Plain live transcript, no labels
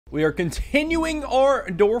We are continuing our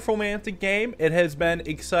Dorfromantik game. It has been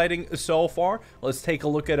exciting so far. Let's take a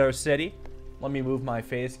look at our city. Let me move my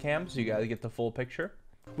face cam so you guys get the full picture.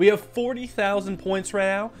 We have 40,000 points right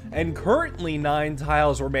now, and currently 9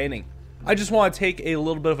 tiles remaining. I just want to take a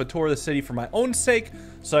little bit of a tour of the city for my own sake,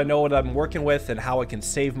 so I know what I'm working with and how I can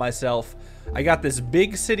save myself. I got this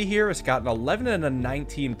big city here. It's got an 11 and a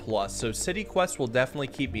 19 plus, so city quests will definitely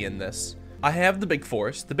keep me in this. I have the big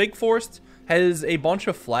forest. The big forest has a bunch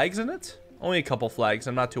of flags in it. Only a couple flags.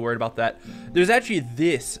 I'm not too worried about that. There's actually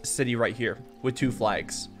this city right here with 2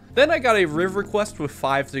 flags. Then I got a river quest with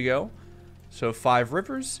 5 to go. So 5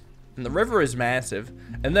 rivers. And the river is massive.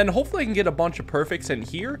 And then hopefully I can get a bunch of perfects in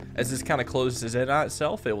here. As this kind of closes in on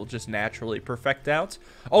itself, it will just naturally perfect out.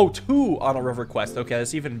 Oh, 2 on a river quest. Okay,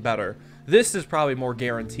 that's even better. This is probably more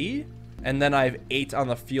guaranteed. And then I have 8 on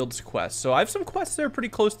the fields quest. So I have some quests that are pretty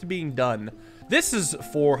close to being done. This is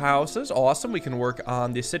 4 houses. Awesome. We can work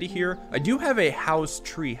on the city here. I do have a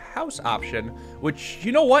tree house option, which,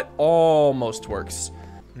 you know what? Almost works.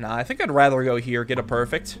 Nah, I think I'd rather go here, get a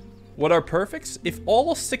perfect. What are perfects? If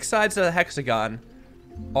all 6 sides of the hexagon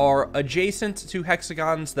are adjacent to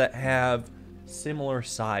hexagons that have similar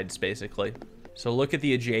sides, basically. So look at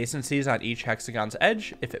the adjacencies on each hexagon's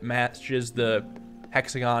edge. If it matches the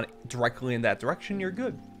hexagon directly in that direction, you're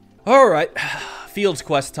good. All right, fields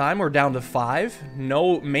quest time. We're down to 5.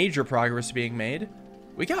 No major progress being made.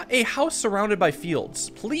 We got a house surrounded by fields.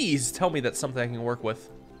 Please tell me that's something I can work with.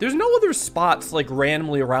 There's no other spots like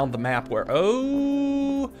randomly around the map where,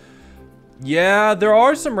 oh, yeah, there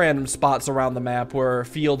are some random spots around the map where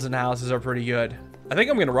fields and houses are pretty good. I think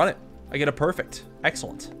I'm gonna run it. I get a perfect.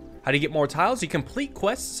 Excellent. How do you get more tiles? You complete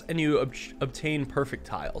quests and you obtain perfect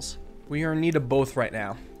tiles. We are in need of both right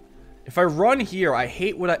now. If I run here, I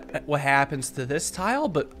hate what happens to this tile,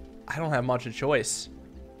 but I don't have much of a choice.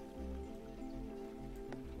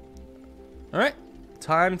 All right,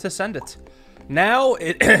 time to send it. Now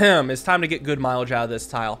it's time to get good mileage out of this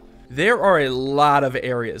tile. There are a lot of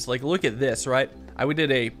areas. Like, look at this, right? We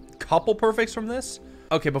did a couple perfects from this.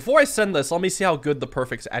 Okay, before I send this, let me see how good the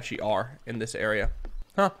perfects actually are in this area.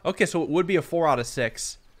 Huh, okay, so it would be a 4 out of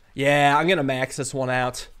 6. Yeah, I'm gonna max this one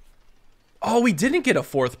out. Oh, we didn't get a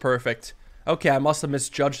 4th perfect. Okay, I must have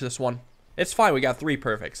misjudged this one. It's fine, we got 3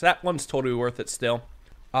 perfects. That one's totally worth it still.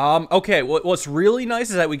 Okay, what's really nice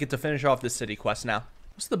is that we get to finish off this city quest now.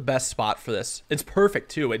 What's the best spot for this? It's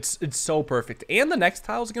perfect too. It's so perfect. And the next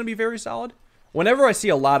tile is going to be very solid. Whenever I see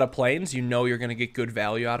a lot of planes, you know you're going to get good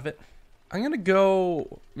value out of it. I'm going to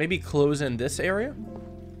go maybe close in this area.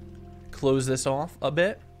 Close this off a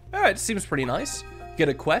bit. All right, seems pretty nice. Get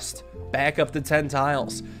a quest. Back up to 10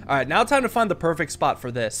 tiles. All right, now time to find the perfect spot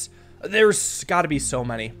for this. There's got to be so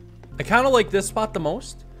many. I kind of like this spot the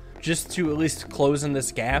most, just to at least close in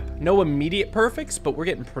this gap. No immediate perfects, but we're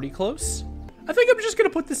getting pretty close. I think I'm just going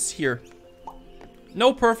to put this here.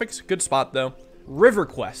 No perfects. Good spot, though. River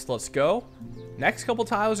quest. Let's go. Next couple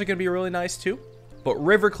tiles are going to be really nice, too. But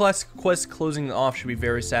river quest closing off should be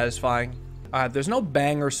very satisfying. All right, there's no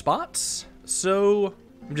banger spots, so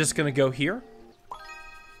I'm just going to go here.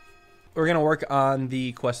 We're going to work on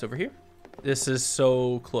the quest over here. This is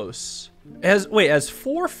so close. It has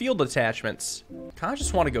 4 field attachments. Kind of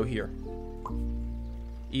just want to go here.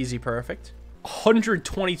 Easy perfect.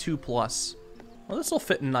 122 plus. Well, this will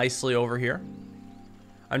fit nicely over here.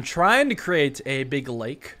 I'm trying to create a big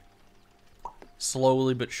lake.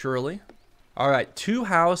 Slowly but surely. All right, 2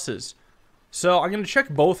 houses. So I'm going to check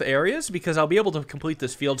both areas because I'll be able to complete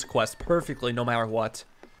this fields quest perfectly no matter what.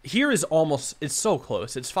 Here is almost, it's so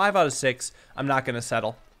close. It's 5 out of 6. I'm not going to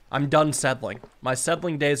settle. I'm done settling. My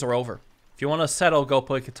settling days are over. If you want to settle, go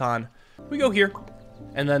play Catan. We go here,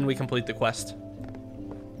 and then we complete the quest.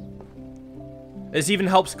 This even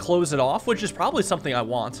helps close it off, which is probably something I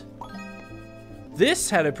want. This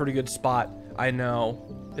had a pretty good spot, I know.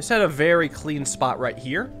 This had a very clean spot right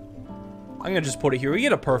here. I'm going to just put it here. We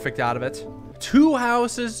get a perfect out of it. 2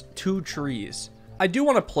 houses, 2 trees. I do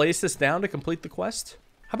want to place this down to complete the quest.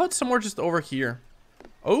 How about somewhere just over here?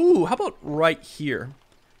 Oh, how about right here?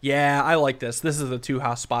 Yeah, I like this. This is the 2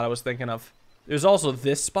 house spot I was thinking of. There's also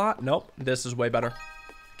this spot. Nope, this is way better.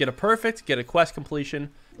 Get a perfect, get a quest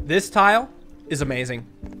completion. This tile is amazing.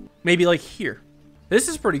 Maybe like here. This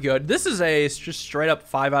is pretty good. This is a just straight up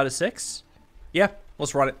 5 out of 6. Yeah,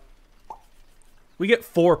 let's run it. We get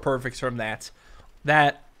 4 perfects from that.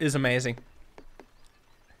 That is amazing.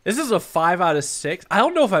 This is a 5 out of 6. I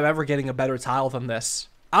don't know if I'm ever getting a better tile than this.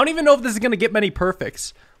 I don't even know if this is going to get many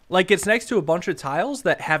perfects. Like, it's next to a bunch of tiles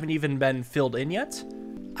that haven't even been filled in yet.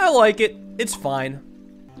 I like it. It's fine.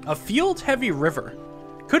 A field-heavy river.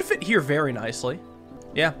 Could fit here very nicely.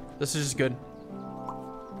 Yeah, this is just good.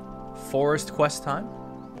 Forest quest time.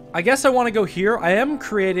 I guess I want to go here. I am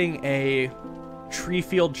creating a tree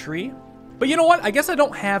field tree. But you know what? I guess I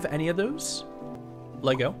don't have any of those.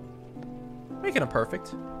 Lego. Making a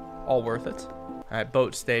perfect. All worth it. All right,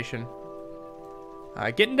 boat station. All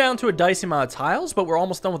right, getting down to a dicey amount of tiles, but we're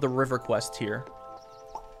almost done with the river quest here.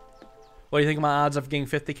 What do you think of my odds of getting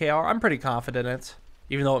 50k are? I'm pretty confident in it,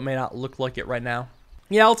 even though it may not look like it right now.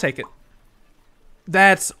 Yeah, I'll take it.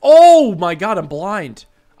 That's... Oh my god, I'm blind.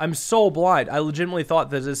 I'm so blind. I legitimately thought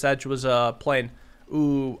that this edge was plain.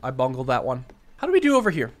 Ooh, I bungled that one. How do we do over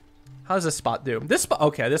here? How does this spot do? This spot...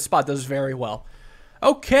 Okay, this spot does very well.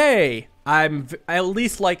 Okay. I'm at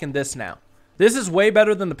least liking this now. This is way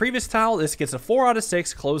better than the previous tile. This gets a 4 out of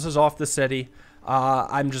 6, closes off the city.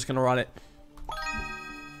 I'm just going to run it.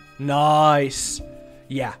 Nice.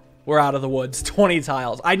 Yeah, we're out of the woods. 20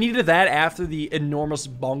 tiles. I needed that after the enormous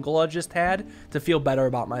bungle I just had to feel better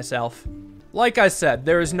about myself. Like I said,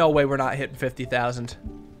 there is no way we're not hitting 50,000.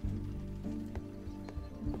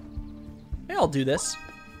 Yeah, I'll do this.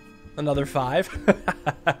 Another 5.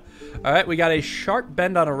 All right, we got a sharp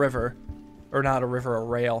bend on a river. Or not a river, a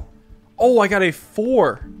rail. Oh, I got a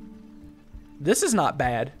 4. This is not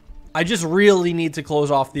bad. I just really need to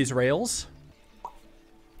close off these rails.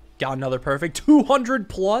 Got another perfect. 200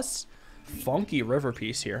 plus. Funky river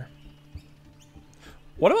piece here.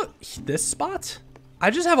 What about this spot?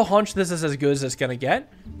 I just have a hunch this is as good as it's going to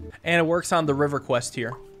get. And it works on the river quest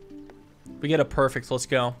here. We get a perfect. Let's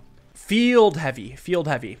go. Field heavy. Field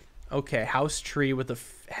heavy. Okay, house tree with a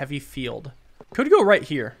heavy field. Could go right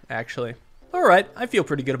here, actually. All right, I feel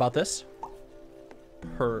pretty good about this.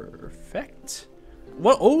 Perfect.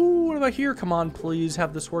 What? Oh, what about here? Come on, please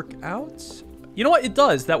have this work out. You know what? It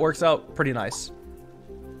does. That works out pretty nice.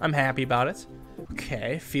 I'm happy about it.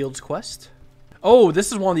 Okay, Fields Quest. Oh,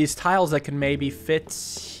 this is one of these tiles that can maybe fit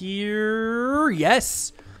here.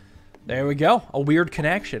 Yes. There we go. A weird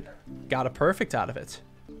connection. Got a perfect out of it.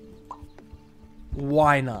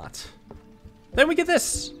 Why not? Then we get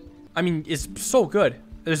this. I mean, it's so good.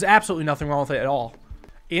 There's absolutely nothing wrong with it at all.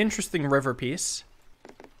 Interesting river piece.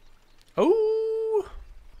 Oh,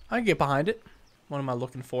 I can get behind it. What am I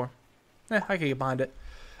looking for? I can get behind it.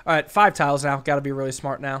 All right, 5 tiles now. Got to be really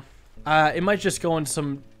smart now. It might just go in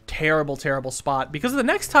some terrible, terrible spot because the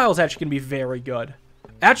next tile is actually going to be very good.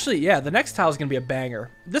 Actually, yeah, the next tile is going to be a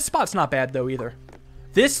banger. This spot's not bad, though, either.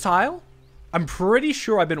 This tile, I'm pretty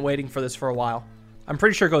sure I've been waiting for this for a while. I'm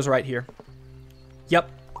pretty sure it goes right here.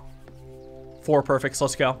 Yep. 4 perfects.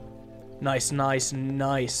 Let's go. Nice, nice,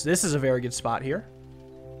 nice. This is a very good spot here.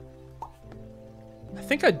 I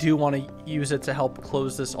think I do want to use it to help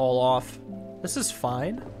close this all off. This is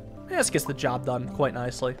fine. Yeah, this gets the job done quite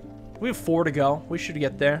nicely. We have 4 to go. We should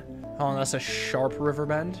get there. Oh, that's a sharp river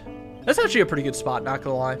bend. That's actually a pretty good spot, not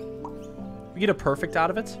gonna lie. We get a perfect out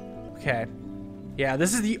of it. Okay. Yeah,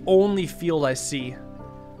 this is the only field I see.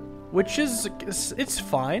 Which is, it's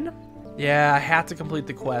fine. Yeah, I have to complete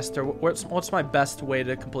the quest. Or what's my best way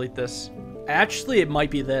to complete this? Actually, it might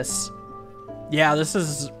be this. Yeah, this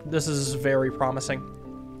is very promising.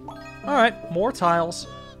 All right, more tiles.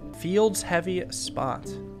 Fields heavy spot.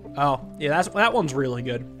 Oh, yeah, that one's really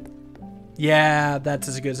good. Yeah, that's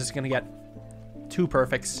as good as it's gonna get. 2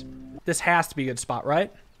 perfects. This has to be a good spot,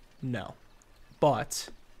 right? No. But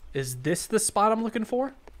is this the spot I'm looking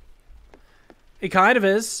for? It kind of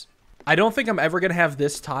is. I don't think I'm ever going to have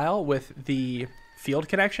this tile with the field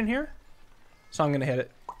connection here. So I'm going to hit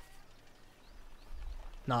it.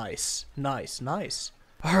 Nice. Nice. Nice.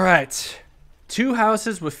 All right. 2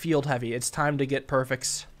 houses with field heavy. It's time to get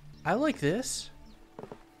perfects. I like this.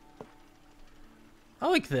 I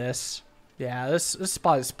like this. Yeah, this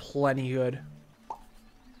spot is plenty good.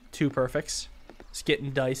 2 perfects. It's getting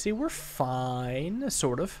dicey. We're fine,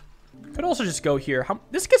 sort of. Could also just go here.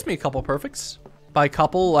 This gets me a couple perfects. By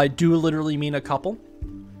couple, I do literally mean a couple.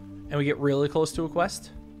 And we get really close to a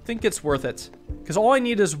quest. I think it's worth it. Because all I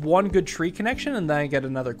need is 1 good tree connection and then I get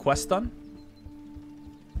another quest done.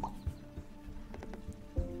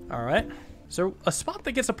 Alright. So, a spot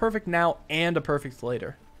that gets a perfect now and a perfect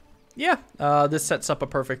later. Yeah, this sets up a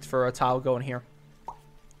perfect for a tile going here.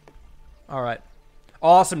 Alright.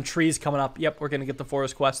 Awesome trees coming up. Yep, we're going to get the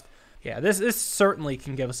forest quest. Yeah, this certainly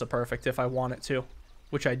can give us a perfect if I want it to.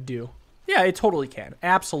 Which I do. Yeah, it totally can.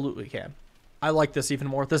 Absolutely can. I like this even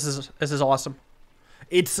more. This is awesome.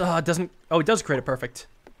 It's doesn't... Oh, it does create a perfect.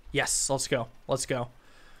 Yes, let's go. Let's go.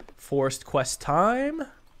 Forest quest time.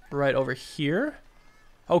 Right over here.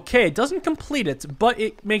 Okay, it doesn't complete it, but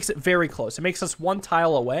it makes it very close. It makes us 1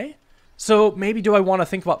 tile away. So maybe do I want to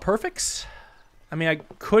think about perfects? I mean, I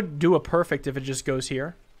could do a perfect if it just goes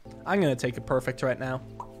here. I'm going to take a perfect right now.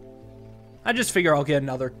 I just figure I'll get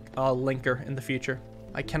another linker in the future.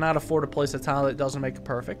 I cannot afford to place a tile that doesn't make a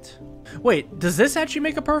perfect. Wait, does this actually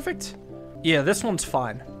make a perfect? Yeah, this one's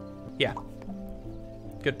fine. Yeah.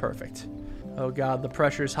 Good perfect. Oh god, the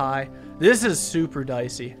pressure's high. This is super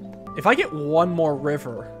dicey. If I get one more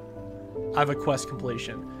river, I have a quest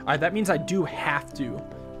completion. Alright, that means I do have to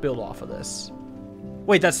build off of this.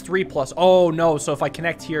 Wait, that's 3+. Oh no, so if I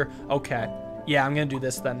connect here, okay. Yeah, I'm gonna do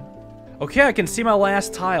this then. Okay, I can see my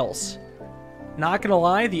last tiles. Not gonna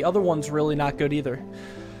lie, the other one's really not good either.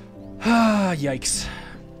 Yikes.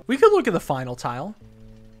 We could look at the final tile.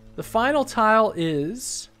 The final tile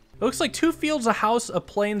is... It looks like 2 fields, a house, a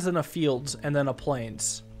plains, and a fields, and then a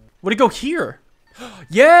plains. Would it go here?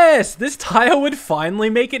 Yes! This tile would finally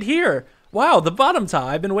make it here. Wow, the bottom tile.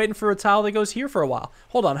 I've been waiting for a tile that goes here for a while.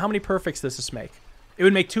 Hold on, how many perfects does this make? It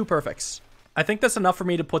would make 2 perfects. I think that's enough for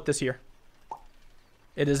me to put this here.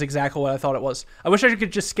 It is exactly what I thought it was. I wish I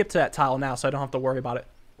could just skip to that tile now so I don't have to worry about it.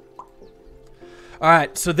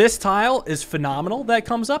 Alright, so this tile is phenomenal that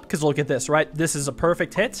comes up, because look at this, right? This is a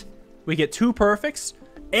perfect hit. We get 2 perfects,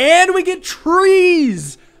 and we get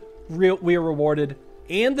trees! We are rewarded.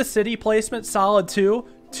 And the city placement, solid too.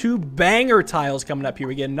 2 banger tiles coming up here.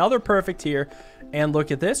 We get another perfect here. And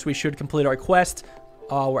look at this, we should complete our quest.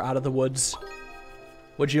 Oh, we're out of the woods.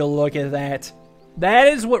 Would you look at that? That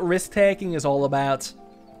is what risk-taking is all about.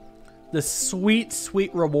 The sweet,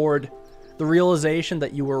 sweet reward. The realization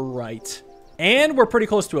that you were right. And we're pretty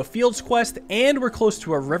close to a fields quest, and we're close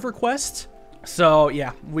to a river quest. So,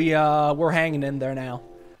 yeah, we're hanging in there now.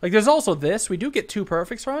 Like, there's also this. We do get 2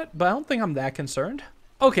 perfects from it, but I don't think I'm that concerned.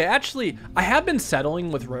 Okay, actually, I have been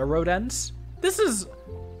settling with railroad ends. This is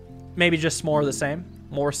maybe just more of the same.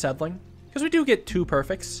 More settling. Because we do get 2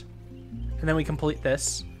 perfects. And then we complete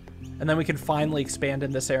this. And then we can finally expand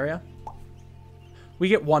in this area. We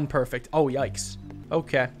get 1 perfect. Oh, yikes.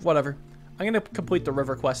 Okay, whatever. I'm going to complete the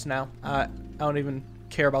river quest now. I don't even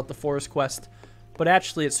care about the forest quest. But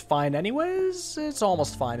actually, it's fine anyways. It's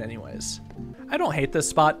almost fine anyways. I don't hate this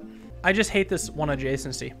spot. I just hate this one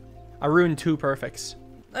adjacency. I ruined 2 perfects.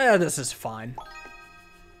 This is fine.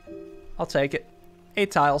 I'll take it. 8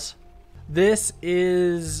 tiles. This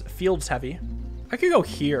is fields heavy. I could go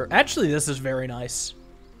here. Actually, this is very nice.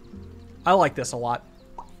 I like this a lot.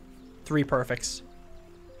 3 perfects.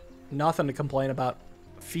 Nothing to complain about.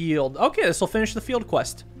 Field. Okay, this will finish the field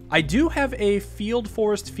quest. I do have a field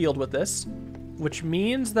forest field with this, which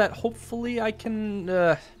means that hopefully I can...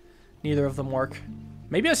 neither of them work.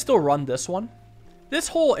 Maybe I still run this one. This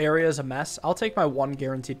whole area is a mess. I'll take my 1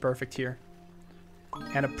 guaranteed perfect here.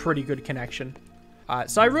 And a pretty good connection.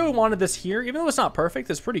 So I really wanted this here. Even though it's not perfect,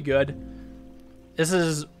 it's pretty good.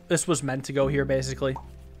 This was meant to go here, basically.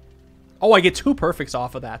 Oh, I get 2 perfects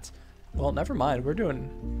off of that. Well, never mind. We're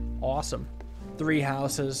doing awesome. 3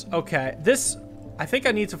 houses. Okay, this... I think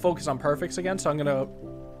I need to focus on perfects again, so I'm going to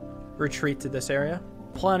retreat to this area.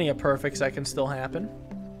 Plenty of perfects that can still happen.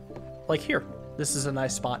 Like here. This is a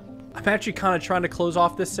nice spot. I'm actually kind of trying to close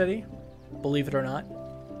off this city, believe it or not.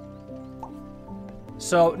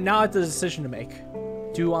 So now I have the decision to make.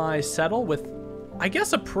 Do I settle with, I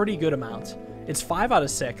guess, a pretty good amount? It's 5 out of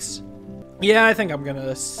 6. Yeah, I think I'm going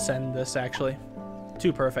to send this, actually.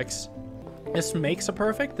 2 perfects. This makes a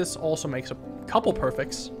perfect. This also makes a couple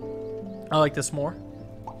perfects. I like this more.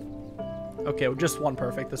 Okay, well, just 1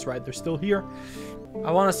 perfect. That's right. They're still here.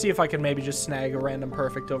 I want to see if I can maybe just snag a random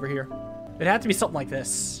perfect over here. It'd have to be something like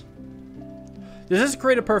this. Does this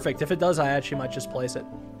create a perfect? If it does, I actually might just place it.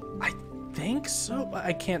 I think so, but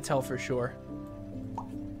I can't tell for sure.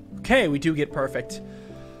 Okay, we do get perfect.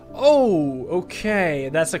 Oh, okay.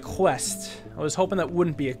 That's a quest. I was hoping that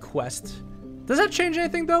wouldn't be a quest. Does that change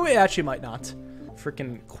anything, though? It actually might not.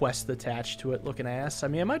 Freaking quest attached to it looking ass. I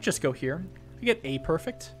mean, I might just go here. I get a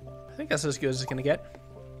perfect. I think that's as good as it's going to get.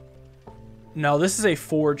 No, this is a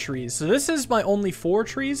 4 trees. So this is my only 4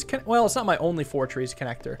 trees. Well, it's not my only 4 trees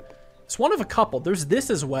connector. It's one of a couple. There's this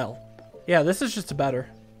as well. Yeah, this is just better.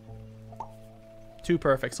 2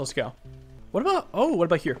 perfects. Let's go. What about... Oh, what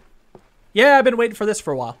about here? Yeah, I've been waiting for this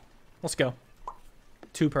for a while. Let's go.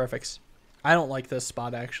 2 perfects. I don't like this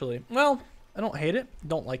spot, actually. Well, I don't hate it.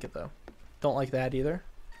 Don't like it, though. Don't like that either.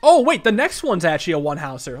 Oh, wait. The next one's actually a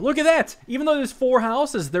 1-houser. Look at that. Even though there's 4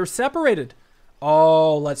 houses, they're separated.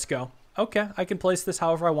 Oh, let's go. Okay, I can place this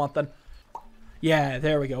however I want then. Yeah,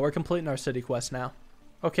 there we go. We're completing our city quest now.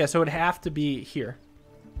 Okay, so it'd have to be here.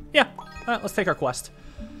 Yeah. All right, let's take our quest.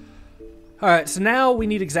 All right, so now we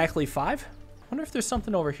need exactly 5. I wonder if there's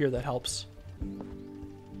something over here that helps.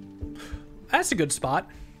 That's a good spot.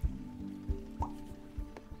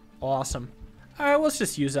 Awesome. All right, let's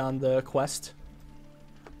just use it on the quest.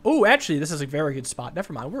 Oh, actually, this is a very good spot.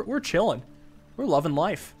 Never mind. We're chilling. We're loving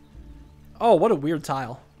life. Oh, what a weird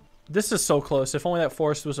tile. This is so close. If only that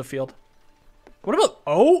forest was a field. What about...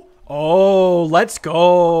 Oh! Oh, let's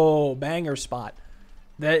go. Banger spot.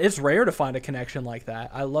 It's rare to find a connection like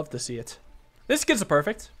that. I love to see it. This gets a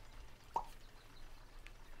perfect.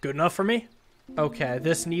 Good enough for me. Okay,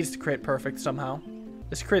 this needs to crit perfect somehow.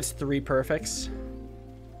 This crits 3 perfects.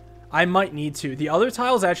 I might need to. The other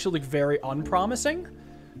tiles actually look very unpromising,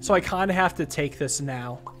 so I kind of have to take this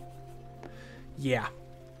now. Yeah.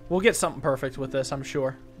 We'll get something perfect with this, I'm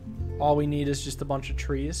sure. All we need is just a bunch of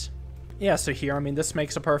trees. Yeah, so here, I mean, this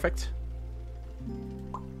makes a perfect.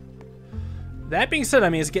 That being said, I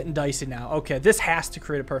mean, it's getting dicey now. Okay, this has to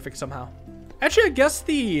create a perfect somehow. Actually, I guess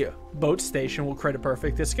the boat station will create a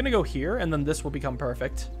perfect. It's going to go here, and then this will become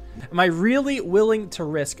perfect. Am I really willing to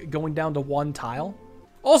risk going down to 1 tile?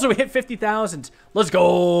 Also, we hit 50,000. Let's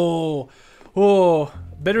go. Oh,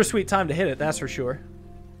 bittersweet time to hit it, that's for sure.